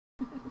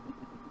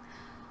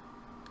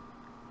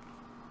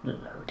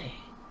Loading.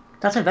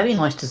 That's a very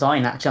nice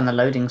design, actually, on the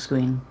loading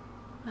screen.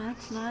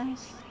 That's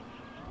nice.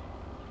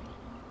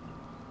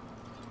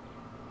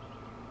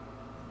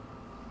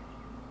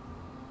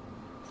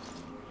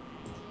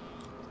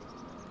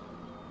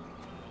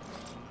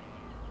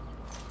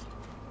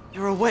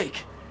 You're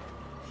awake!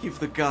 You've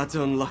the god's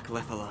own luck,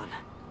 Lethalon.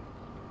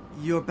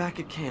 You're back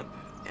at camp.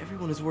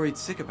 Everyone is worried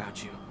sick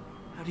about you.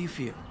 How do you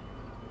feel?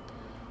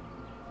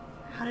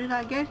 How did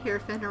I get here,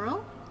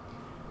 Fenriril?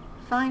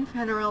 Fine,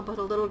 Fenriril, but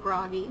a little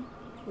groggy.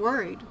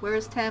 Worried.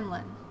 Where's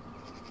Tamlin?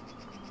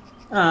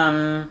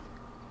 Um,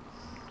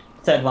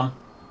 Third one.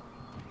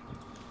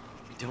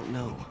 I don't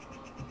know.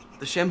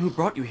 The Shem who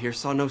brought you here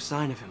saw no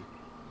sign of him.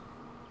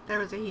 There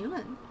was a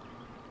human.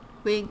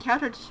 We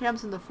encountered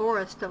Shems in the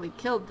forest, but we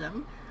killed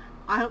them.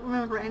 I don't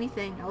remember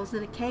anything. I was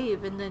in a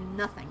cave and then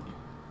nothing.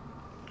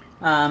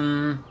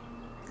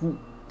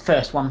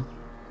 First one.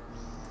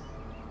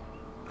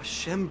 A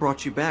Shem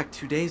brought you back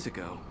 2 days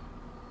ago.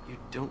 You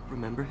don't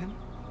remember him?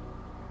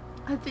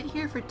 I've been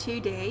here for 2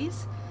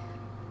 days.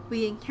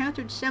 We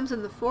encountered Shems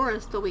in the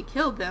forest, but we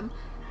killed them.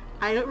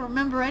 I don't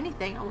remember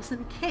anything. I was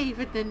in a cave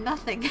and then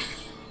nothing.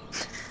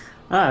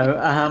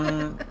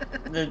 Oh,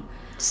 the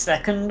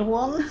second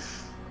one?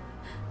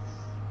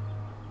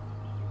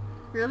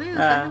 Really? The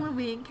second one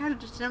we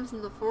encountered Shems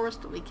in the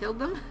forest, but we killed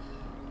them?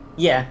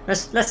 Yeah,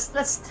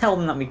 let's tell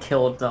them that we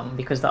killed them,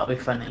 because that'll be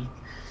funny.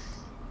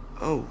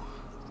 Oh,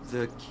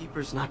 the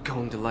Keeper's not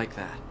going to like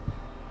that.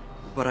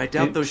 But I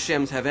doubt those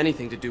Shems have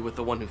anything to do with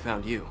the one who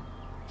found you.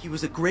 He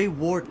was a Grey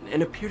Warden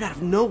and appeared out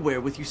of nowhere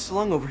with you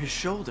slung over his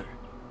shoulder.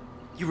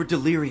 You were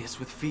delirious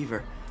with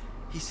fever.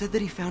 He said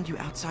that he found you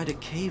outside a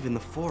cave in the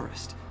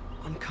forest,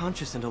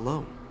 unconscious and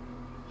alone.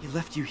 He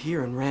left you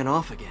here and ran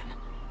off again.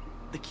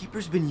 The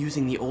Keeper's been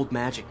using the old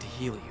magic to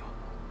heal you.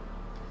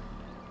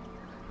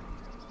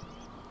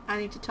 I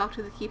need to talk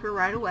to the Keeper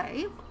right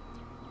away.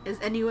 Is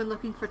anyone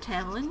looking for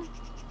Tamlin?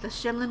 The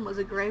Shemlin was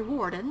a Grey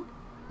Warden.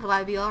 Will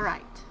I be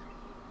alright?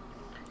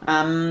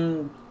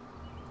 The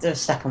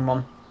second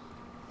one.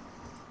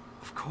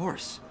 Of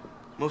course.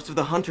 Most of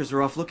the hunters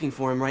are off looking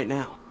for him right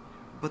now.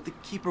 But the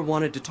Keeper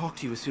wanted to talk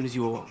to you as soon as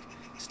you awoke.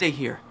 Stay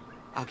here.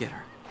 I'll get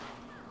her.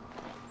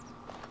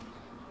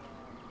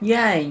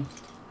 Yay!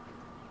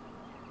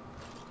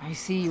 I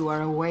see you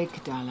are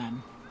awake,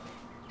 Dalan.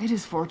 It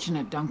is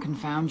fortunate Duncan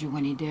found you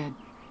when he did.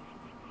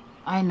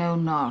 I know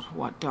not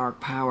what dark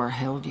power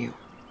held you,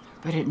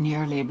 but it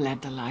nearly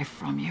bled the life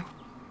from you.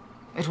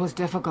 It was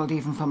difficult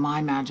even for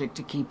my magic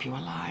to keep you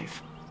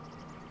alive.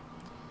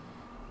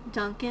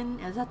 Duncan,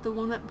 is that the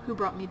one who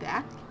brought me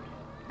back?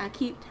 I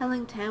keep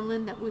telling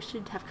Tamlin that we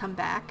should have come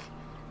back.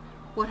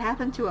 What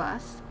happened to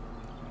us?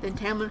 Then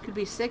Tamlin could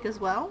be sick as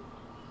well?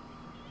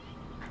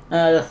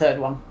 The third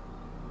one.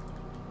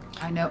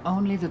 I know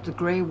only that the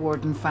Grey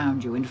Warden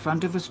found you in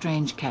front of a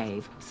strange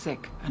cave,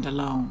 sick and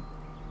alone.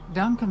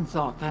 Duncan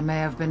thought there may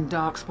have been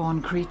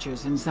darkspawn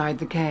creatures inside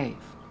the cave.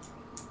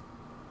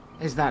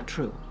 Is that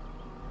true?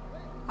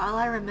 All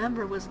I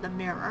remember was the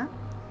mirror.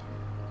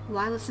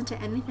 Why listen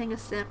to anything a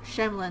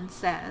Shemlin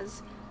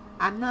says?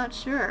 I'm not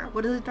sure.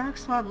 What does a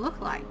darkspawn look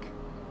like?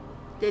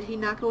 Did he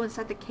not go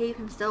inside the cave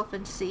himself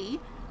and see?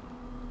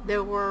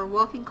 There were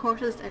walking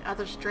corpses and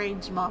other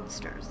strange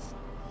monsters.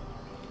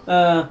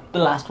 The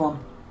last one.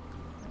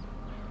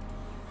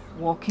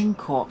 Walking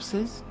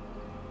corpses?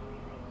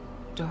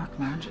 Dark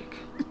magic,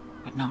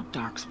 but not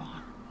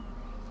darkspawn.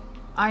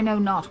 I know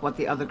not what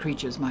the other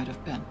creatures might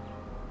have been.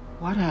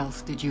 What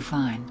else did you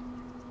find?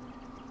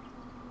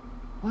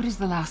 What is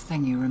the last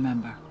thing you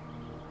remember?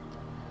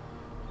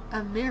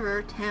 A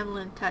mirror.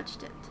 Tamlin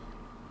touched it.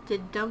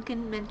 Did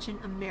Duncan mention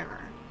a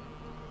mirror?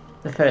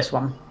 The first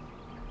one.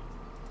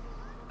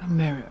 A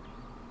mirror.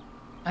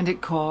 And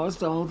it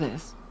caused all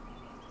this?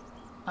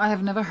 I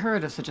have never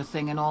heard of such a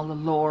thing in all the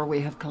lore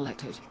we have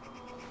collected.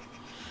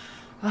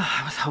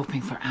 I was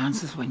hoping for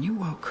answers when you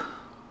woke,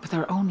 but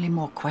there are only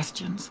more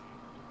questions.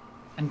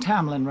 And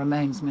Tamlin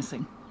remains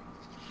missing.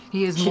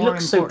 He is more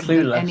important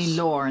than any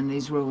lore in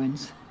these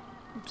ruins.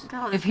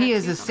 If he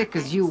is as sick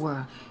as you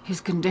were,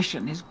 his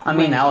condition is grave. I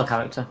mean our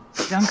character.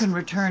 Duncan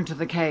returned to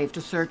the cave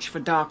to search for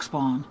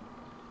darkspawn,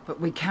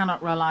 but we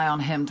cannot rely on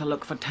him to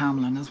look for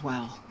Tamlin as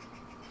well.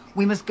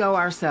 We must go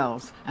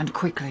ourselves, and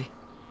quickly.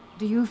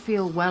 Do you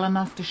feel well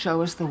enough to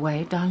show us the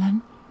way,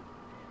 Dalan?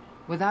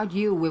 Without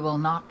you, we will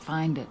not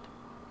find it.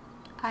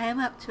 I am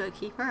up to it,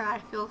 Keeper. I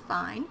feel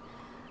fine.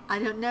 I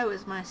don't know,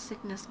 is my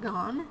sickness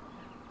gone?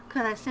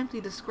 Could I simply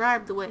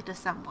describe the way to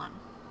someone?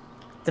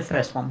 The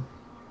first one.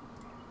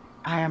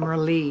 I am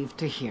relieved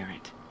to hear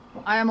it.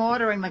 I am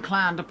ordering the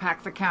clan to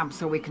pack the camp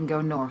so we can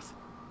go north.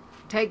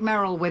 Take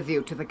Merrill with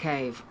you to the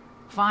cave.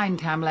 Find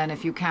Tamlin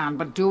if you can,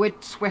 but do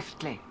it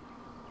swiftly.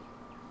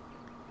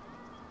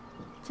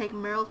 Take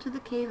Merrill to the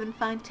cave and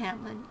find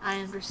Tamlin. I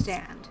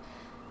understand.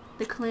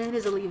 The clan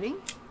is leaving?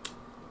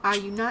 Are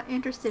you not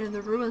interested in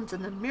the ruins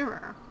and the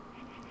mirror?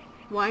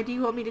 Why do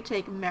you want me to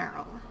take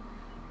Merrill?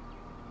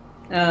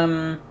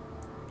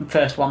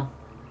 First one.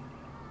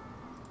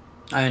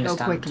 I Go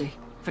understand. quickly,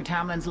 for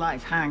Tamlin's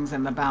life hangs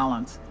in the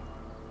balance.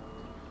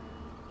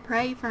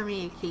 Pray for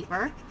me,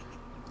 Keeper.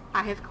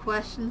 I have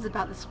questions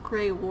about this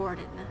Grey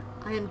Warden.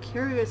 I am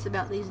curious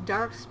about these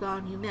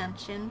darkspawn you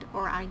mentioned,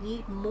 or I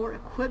need more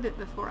equipment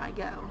before I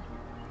go.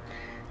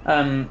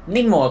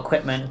 Need more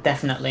equipment,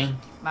 definitely.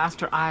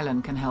 Master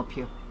Island can help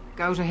you.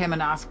 Go to him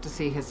and ask to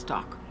see his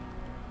stock.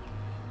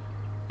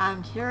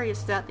 I'm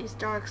curious about these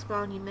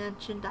darkspawn you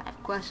mentioned. I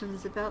have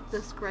questions about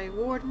this Grey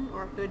Warden,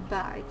 or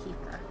goodbye,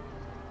 Keeper.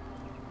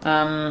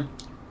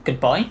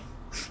 Goodbye.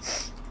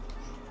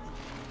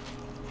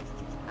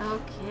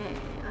 Okay,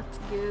 let's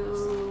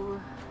go.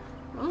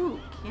 Oh,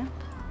 camp.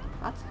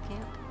 Lots of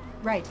camp.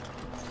 Right.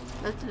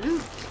 Let's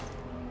loot.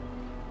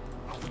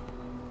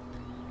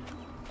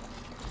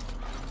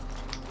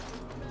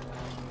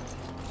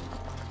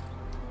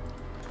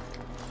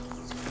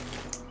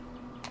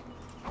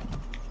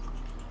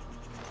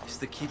 Is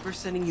the Keeper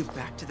sending you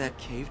back to that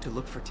cave to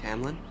look for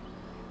Tamlin?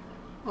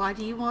 Why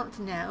do you want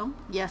to know?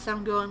 Yes,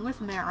 I'm going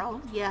with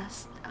Meryl.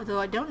 Yes, although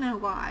I don't know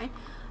why.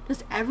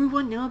 Does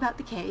everyone know about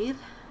the cave?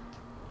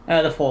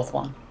 The fourth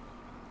one.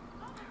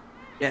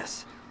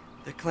 Yes.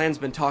 The clan's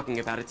been talking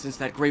about it since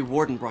that Grey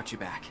Warden brought you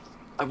back.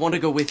 I want to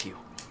go with you.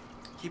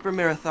 Keeper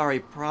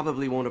Marathari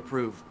probably won't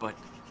approve, but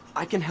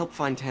I can help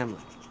find Tamlin.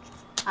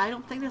 I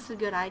don't think that's a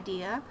good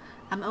idea.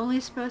 I'm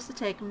only supposed to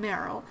take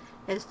Meryl.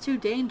 It's too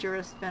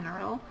dangerous,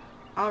 Veneral.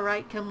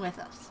 Alright, come with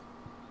us.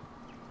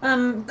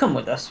 Come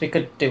with us. We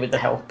could do with the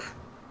help.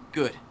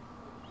 Good.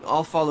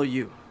 I'll follow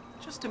you.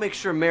 Just to make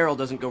sure Meryl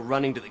doesn't go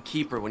running to the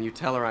Keeper when you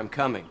tell her I'm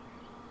coming.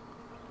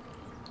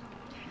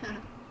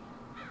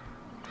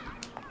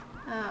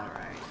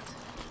 Alright.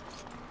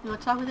 You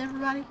want to talk with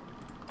everybody?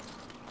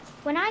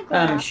 When I grow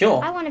up,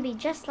 sure. I want to be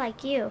just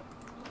like you.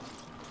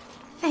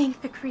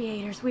 Thank the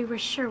creators. We were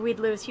sure we'd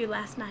lose you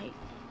last night.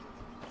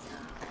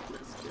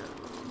 Let's go.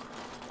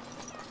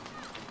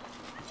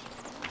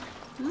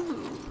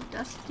 Ooh,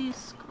 Dusty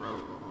Scroll.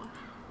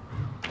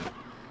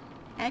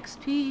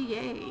 XP,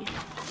 yay.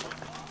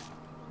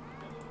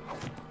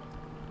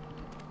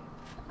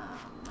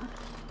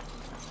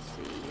 Let's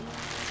see.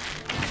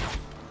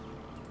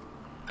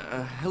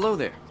 Hello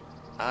there.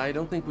 I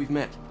don't think we've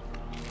met.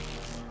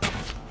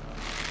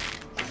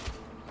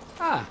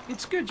 Ah,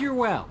 it's good you're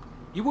well.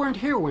 You weren't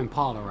here when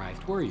Paul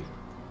arrived, were you?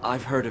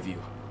 I've heard of you.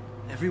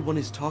 Everyone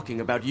is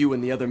talking about you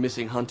and the other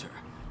missing hunter.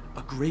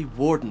 A Grey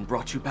Warden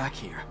brought you back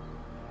here.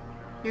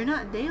 You're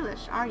not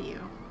Dalish, are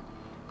you?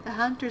 The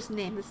hunter's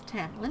name is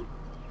Tamlin.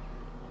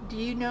 Do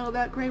you know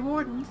about Grey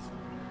Wardens?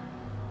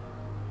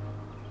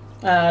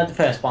 The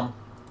first one.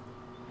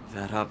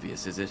 That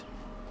obvious, is it?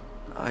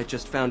 I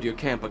just found your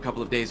camp a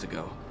couple of days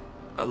ago.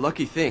 A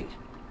lucky thing.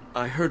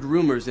 I heard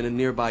rumors in a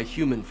nearby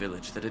human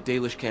village that a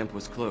Dalish camp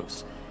was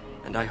close,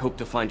 and I hope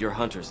to find your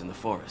hunters in the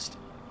forest.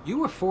 You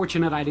were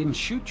fortunate I didn't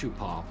shoot you,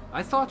 Paul.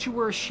 I thought you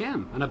were a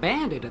Shem, and a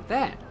bandit at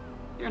that.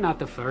 You're not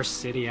the first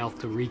city elf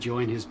to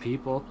rejoin his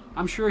people.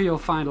 I'm sure you'll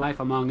find life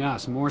among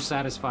us more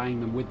satisfying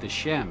than with the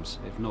Shems,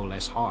 if no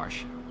less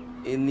harsh.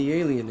 In the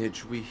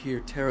alienage, we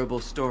hear terrible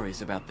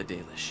stories about the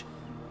Dalish.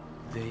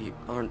 They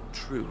aren't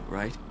true,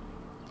 right?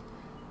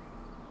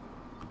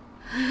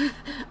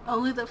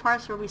 Only the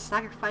parts where we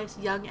sacrifice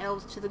young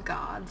elves to the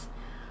gods.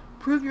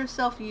 Prove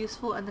yourself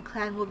useful and the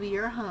clan will be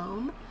your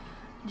home.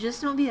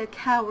 Just don't be a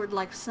coward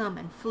like some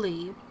and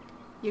flee.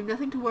 You've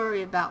nothing to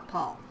worry about,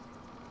 Paul.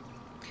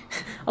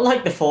 I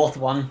like the fourth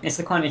one. It's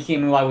the kind of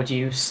humor I would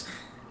use.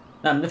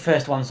 The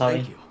first one,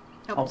 sorry. Thank you.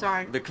 Oh,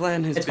 sorry. The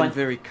clan has It's been fine.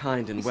 very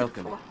kind and You said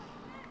welcoming. four.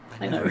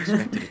 I I never know.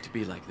 expected it to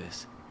be like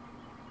this.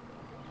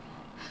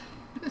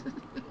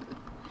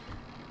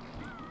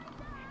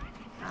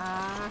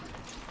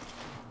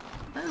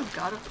 Oh,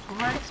 got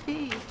more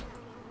XP.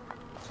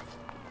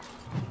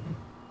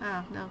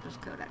 Oh, no,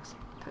 just Codex.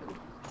 Poo.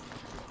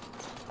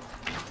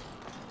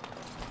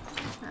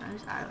 Oh,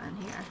 there's Island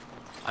here.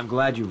 I'm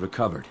glad you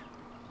recovered.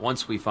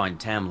 Once we find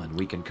Tamlin,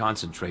 we can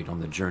concentrate on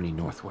the journey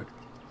northward.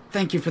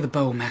 Thank you for the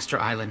bow, Master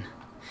Island.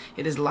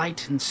 It is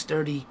light and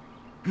sturdy,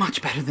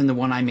 much better than the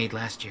one I made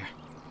last year.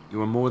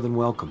 You are more than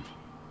welcome.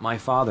 My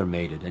father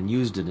made it and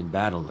used it in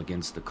battle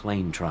against the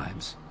Clane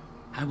tribes.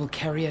 I will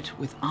carry it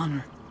with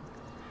honor.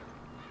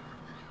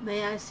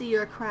 May I see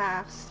your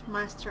crafts,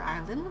 Master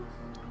Island?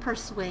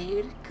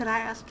 Persuade. Could I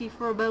ask you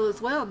for a bow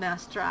as well,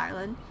 Master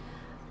Island?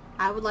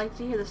 I would like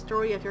to hear the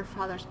story of your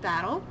father's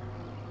battle.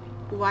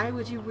 Why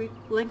would you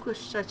relinquish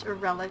such a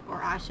relic,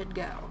 or I should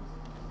go?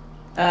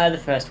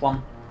 The first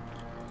one.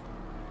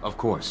 Of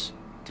course.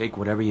 Take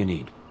whatever you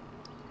need.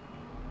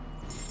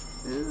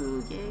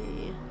 Ooh,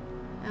 yay.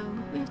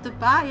 We have to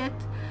buy it.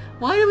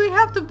 Why do we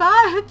have to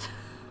buy it?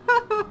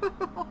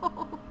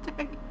 Oh,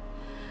 dang.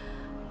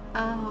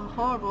 Oh,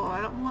 horrible.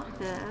 I don't want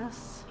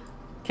this.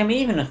 Can we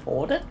even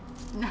afford it?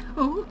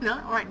 No,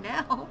 not right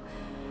now.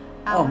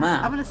 Oh,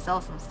 man. I'm gonna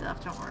sell some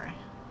stuff, don't worry.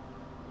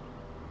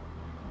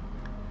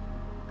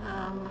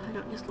 I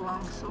don't use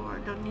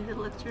longsword. Don't need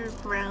elixir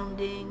of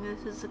grounding.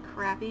 This is a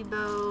crappy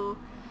bow.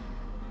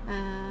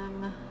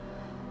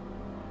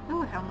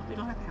 Oh, a helmet. We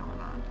don't have a helmet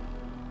on.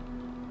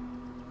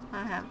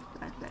 I have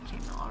that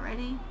chainmail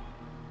already.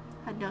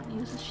 I don't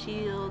use a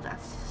shield.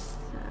 That's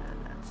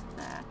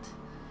that.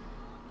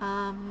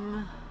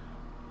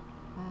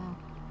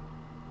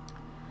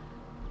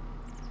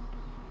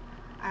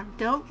 I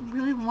don't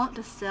really want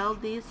to sell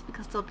these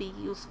because they'll be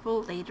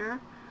useful later.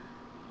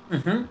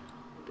 Mm-hmm.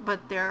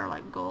 But they're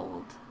like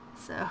gold,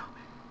 so.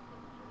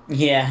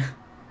 Yeah.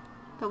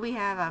 But we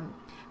have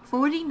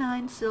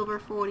 49 silver,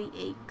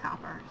 48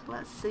 copper.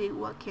 Let's see,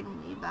 what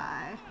can we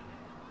buy?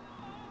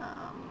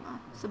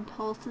 Some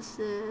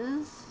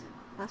poultices.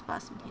 Let's buy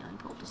some healing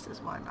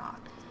poultices, why not?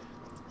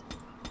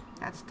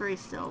 That's 3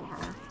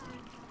 silver.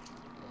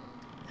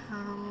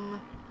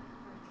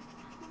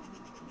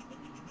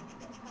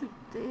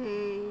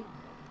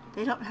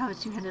 They don't have a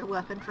two-handed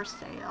weapon for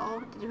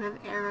sale. They do have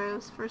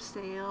arrows for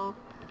sale.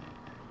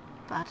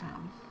 But,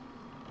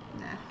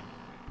 nah.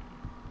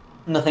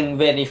 Nothing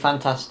really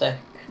fantastic.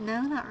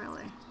 No, not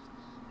really.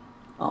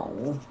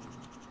 Oh.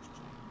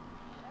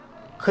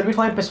 Could we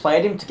try and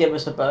persuade him to give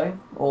us a bow?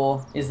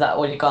 Or is that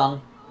all you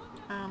can?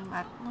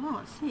 I don't know,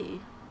 let's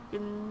see. We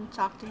can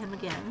talk to him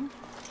again.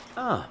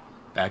 Ah,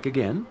 back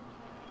again?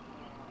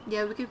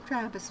 Yeah, we could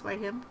try and persuade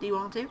him. Do you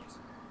want to?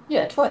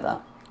 Yeah, try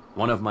that.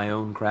 One of my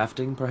own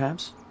crafting,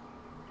 perhaps?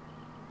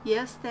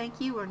 Yes,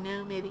 thank you, or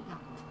no, maybe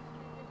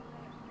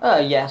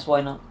not. Yes, why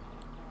not?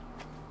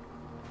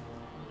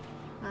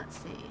 Let's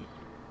see.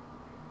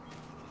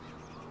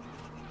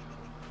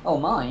 Oh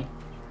my.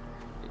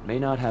 It may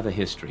not have a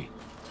history,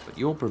 but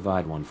you'll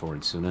provide one for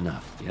it soon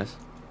enough, yes?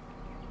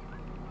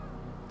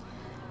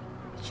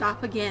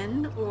 Shop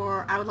again,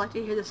 or I would like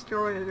to hear the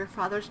story of your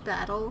father's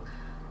battle.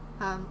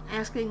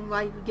 Asking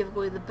why you would give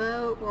away the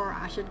bow, or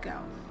I should go.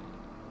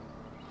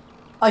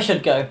 I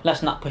should go.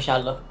 Let's not push our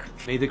luck.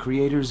 May the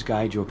creators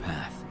guide your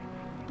path.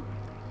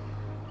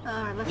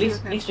 Alright, let's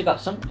At least we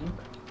got something.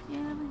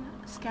 Yeah, we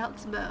got a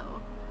scout's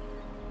bow.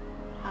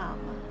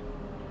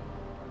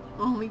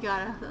 Oh, we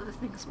got the other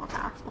thing's more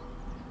powerful.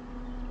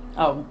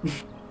 Oh.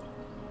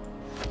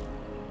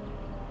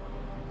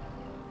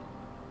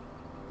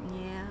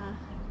 Yeah.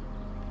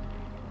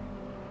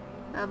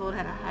 The other one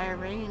had a higher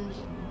range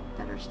and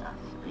better stuff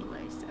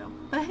anyway, so.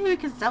 But hey, we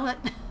can sell it.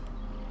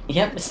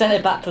 Yep, send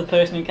it back to the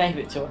person who gave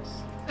it to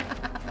us.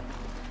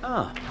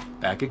 Ah,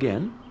 back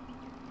again?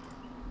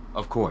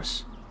 Of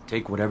course.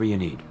 Take whatever you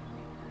need.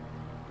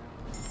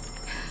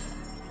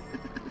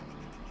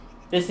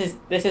 This is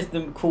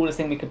the coolest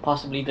thing we could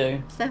possibly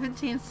do.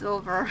 17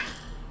 silver.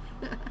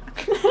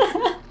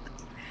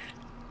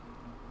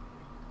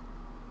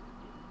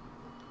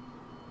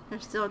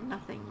 There's still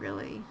nothing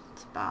really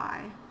to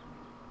buy.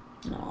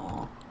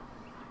 No.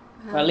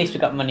 Well, at least we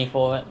got money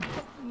for it.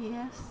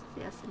 Yes,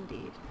 yes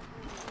indeed.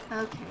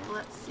 Okay,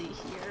 let's see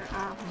here.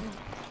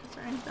 Is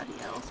there anybody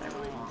else I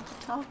really want to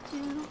talk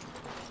to?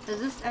 Is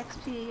this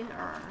XP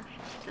or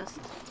just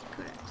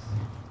Codex?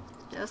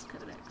 Just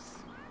Codex.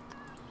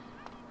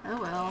 Oh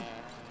well.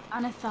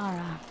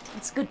 Anathara,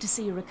 it's good to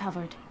see you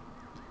recovered.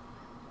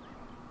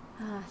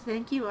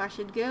 Thank you. I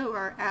should go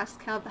or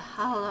ask how the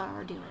Hala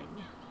are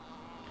doing.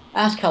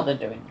 Ask how they're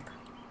doing.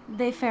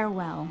 They fare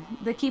well.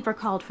 The Keeper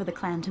called for the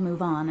clan to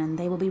move on, and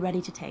they will be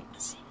ready to take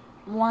us.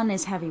 One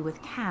is heavy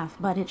with calf,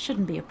 but it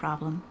shouldn't be a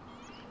problem.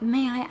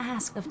 May I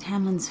ask of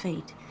Tamlin's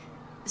fate?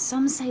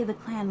 Some say the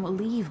clan will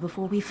leave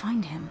before we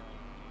find him.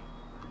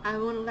 I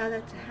won't allow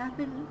that to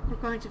happen. We're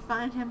going to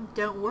find him.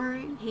 Don't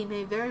worry. He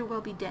may very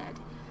well be dead.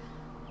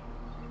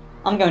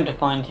 I'm going to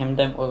find him,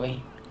 don't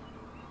worry.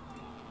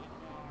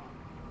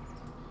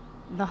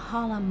 The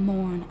Hala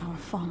mourn our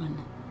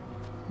fallen.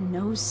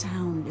 No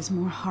sound is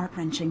more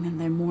heart-wrenching than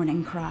their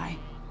mourning cry.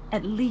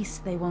 At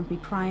least they won't be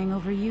crying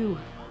over you.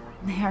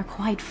 They are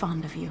quite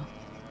fond of you.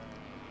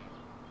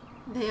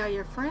 They are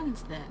your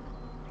friends, then.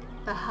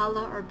 The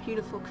Hala are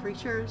beautiful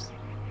creatures.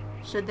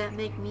 Should that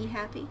make me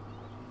happy?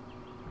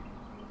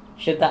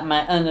 Should that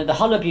matter? No, the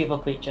hollow beautiful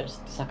creatures,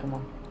 the second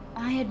one.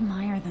 I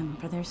admire them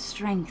for their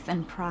strength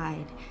and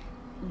pride.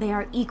 They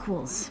are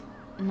equals,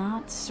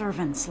 not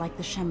servants like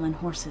the Shemlin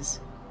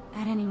horses.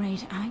 At any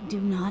rate, I do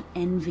not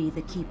envy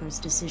the Keeper's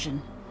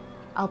decision.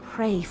 I'll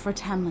pray for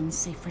Tamlin's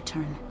safe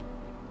return.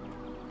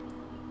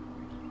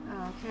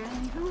 Okay,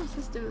 who is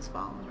this dude who's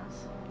following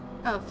us?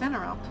 Oh,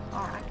 Fennerup.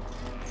 Alright.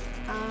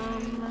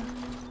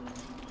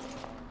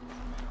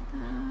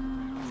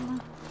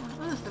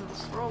 What is the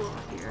scroll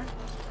over here?